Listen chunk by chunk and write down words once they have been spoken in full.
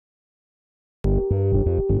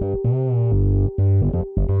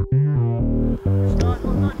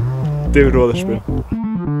David Wotherspoon.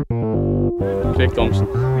 Craig Thomson.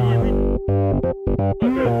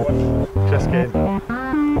 Chris Kane.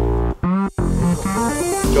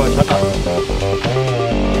 George Hunter.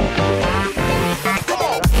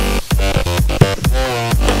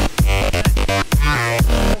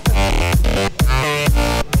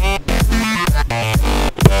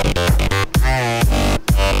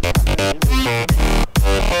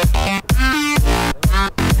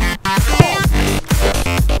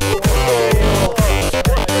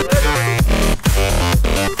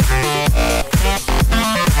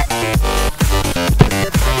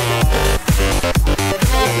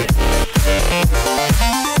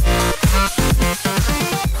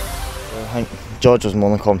 I think George was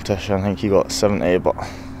more in the competition. I think he got 70, but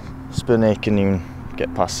Spooney couldn't even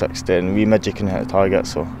get past 60, and we midget couldn't hit the target,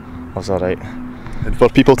 so I was alright. And for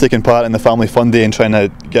people taking part in the family fun day and trying to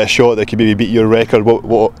get a shot that could maybe beat your record,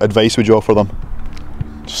 what advice would you offer them?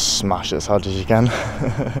 Just smash it as hard as you can.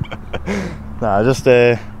 Nah, just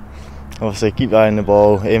obviously keep your eye on the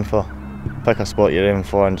ball, pick a spot you're aiming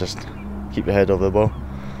for, and just keep your head over the ball.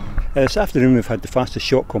 This afternoon we've had the fastest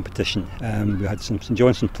shot competition. We had some St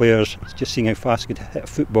Johnstone players just seeing how fast they could hit a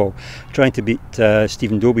football, trying to beat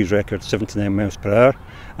Stephen Dobie's record, 79 miles per hour,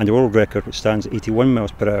 and the world record, which stands at 81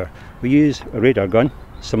 miles per hour. We use a radar gun,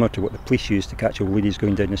 similar to what the police use to catch old ladies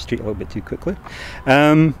going down the street a little bit too quickly.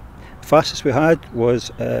 Fastest we had was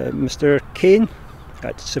Mr Kane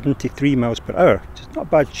at 73 miles per hour, which is not a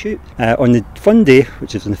bad shoot. On the fun day,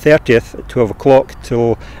 which is on the 30th at 12 o'clock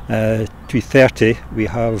till 2:30, we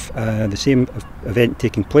have the same event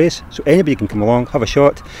taking place, so anybody can come along, have a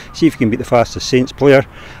shot, see if you can beat the fastest Saints player,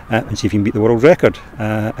 and see if you can beat the world record,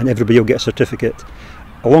 and everybody will get a certificate.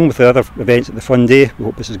 Along with the other events at the fun day, we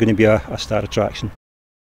hope this is going to be a star attraction.